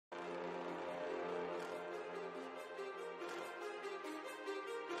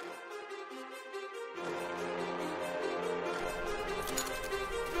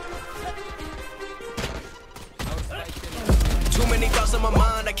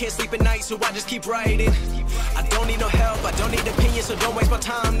can't sleep at night, so I just keep writing. I don't need no help, I don't need opinions, so don't waste my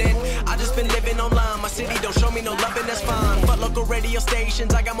time then. I just been living online, my city don't show me no love and that's fine. Fuck local radio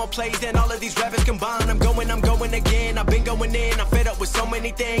stations, I got more plays than all of these rappers combined. I'm going again, I've been going in, I'm fed up with so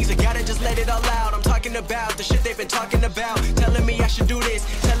many things. I gotta just let it all out, I'm talking about the shit they've been talking about. Telling me I should do this,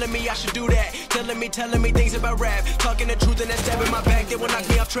 telling me I should do that. Telling me things about rap. Talking the truth and that stab in my back, they will knock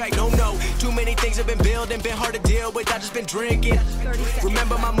me off track. No, too many things have been building, been hard to deal with, I just been drinking.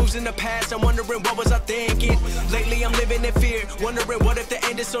 Remember my moves in the past, I'm wondering what was I thinking. Lately I'm living in fear, wondering what if the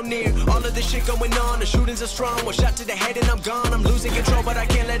end is so near. All of this shit going on, the shootings are strong. One shot to the head and I'm gone, I'm losing control, but I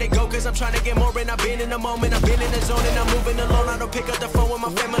can't let it go, cause I'm trying to get more. And I've been in the moment, I've been in the zone, and I'm moving alone. I don't pick up the phone when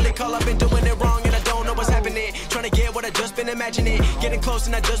my family call, I've been doing it wrong and I don't know what's happening. Trying to get what I just been imagining, getting close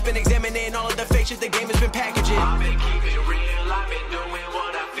and I just been examining all of the fake shit the game has been packaging. I've been keeping real, I've been doing